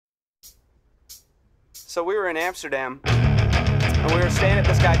So we were in Amsterdam, and we were staying at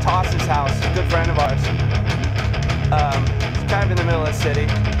this guy Toss's house, a good friend of ours. It's kind of in the middle of the city.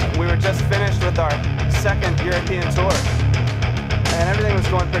 We were just finished with our second European tour, and everything was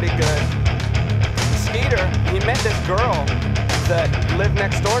going pretty good. Skeeter, he met this girl that lived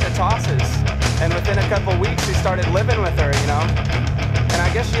next door to Toss's, and within a couple weeks he started living with her, you know? And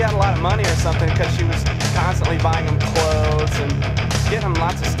I guess she had a lot of money or something, because she was constantly buying him clothes and getting him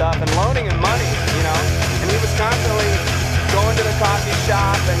lots of stuff and loaning him money, you know? And he was constantly going to the coffee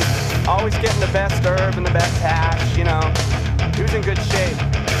shop and always getting the best herb and the best hash, you know? He was in good shape.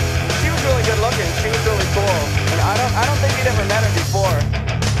 She was really good looking. She was really cool. And I don't think he'd ever met her before,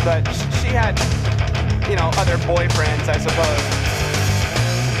 but she had, you know, other boyfriends, I suppose.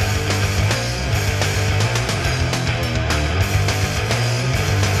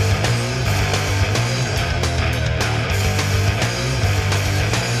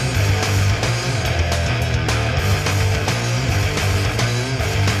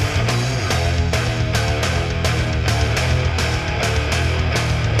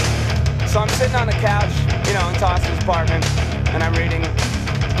 So I'm sitting on the couch, you know, in Thompson's apartment, and I'm reading,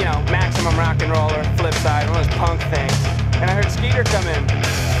 you know, Maximum Rock and Roll or Flipside, one of those punk things. And I heard Skeeter come in.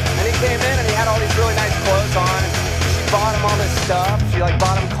 And he came in and he had all these really nice clothes on. She bought him all this stuff. She like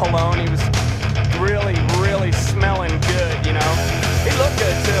bought him cologne. He was really, really smelling good, you know. He looked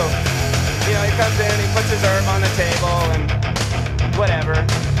good too. You know, he comes in, he puts his herb on the table and whatever.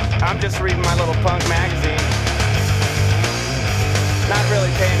 I'm just reading my little punk magazine. Not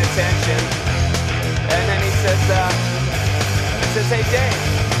really paying attention. And then he says, hey Dave.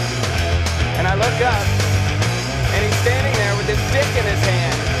 And I look up, and he's standing there with his dick in his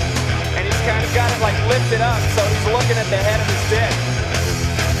hand. And he's kind of got it like lifted up, so he's looking at the head of his dick.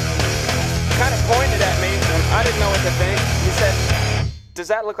 Kind of pointed at me, and I didn't know what to think. He said, does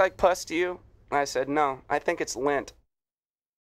that look like pus to you? And I said, no, I think it's lint.